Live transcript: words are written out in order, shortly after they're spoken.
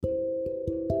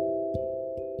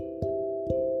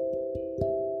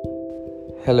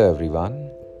Hello,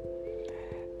 everyone.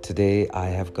 Today I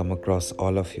have come across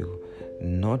all of you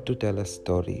not to tell a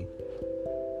story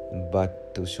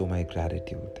but to show my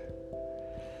gratitude.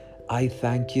 I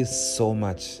thank you so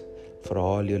much for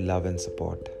all your love and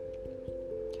support.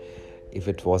 If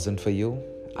it wasn't for you,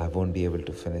 I won't be able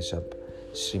to finish up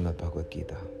Srimad Bhagavad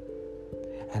Gita.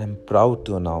 And I'm proud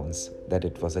to announce that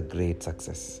it was a great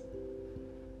success.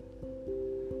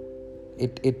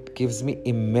 It gives me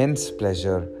immense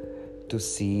pleasure to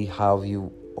see how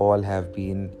you all have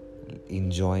been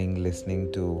enjoying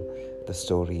listening to the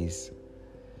stories.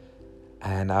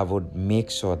 And I would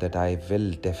make sure that I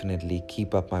will definitely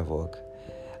keep up my work.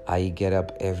 I get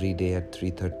up every day at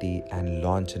 3:30 and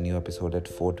launch a new episode at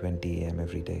 4:20 a.m.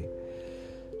 every day.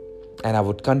 And I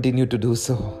would continue to do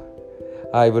so.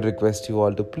 I would request you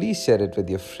all to please share it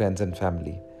with your friends and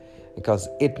family because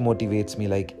it motivates me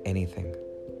like anything.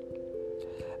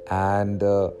 And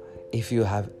if you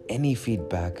have any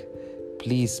feedback,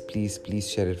 please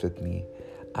share it with me.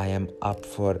 I am up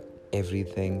for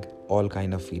everything, all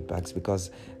kind of feedbacks,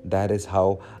 because that is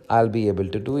how I'll be able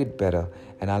to do it better,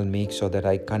 and I'll make sure that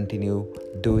I continue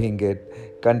doing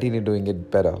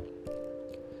it better.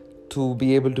 To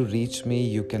be able to reach me,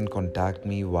 you can contact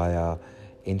me via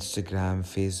Instagram,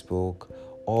 Facebook,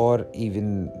 or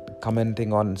even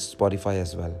commenting on Spotify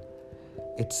as well.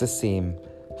 It's the same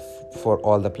for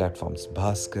all the platforms,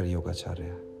 Bhaskar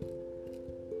Yogacharya.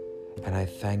 And I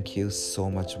thank you so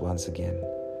much once again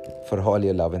for all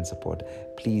your love and support.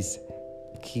 Please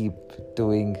keep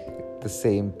doing the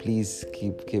same. Please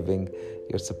keep giving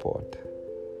your support.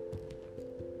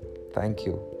 Thank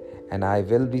you. And I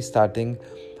will be starting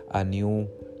a new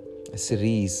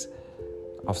series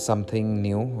of something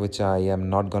new, which I am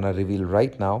not going to reveal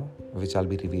right now, which I'll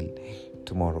be revealed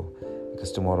tomorrow,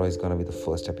 because tomorrow is going to be the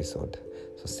first episode.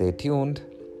 So stay tuned,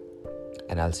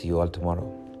 and I'll see you all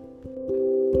tomorrow.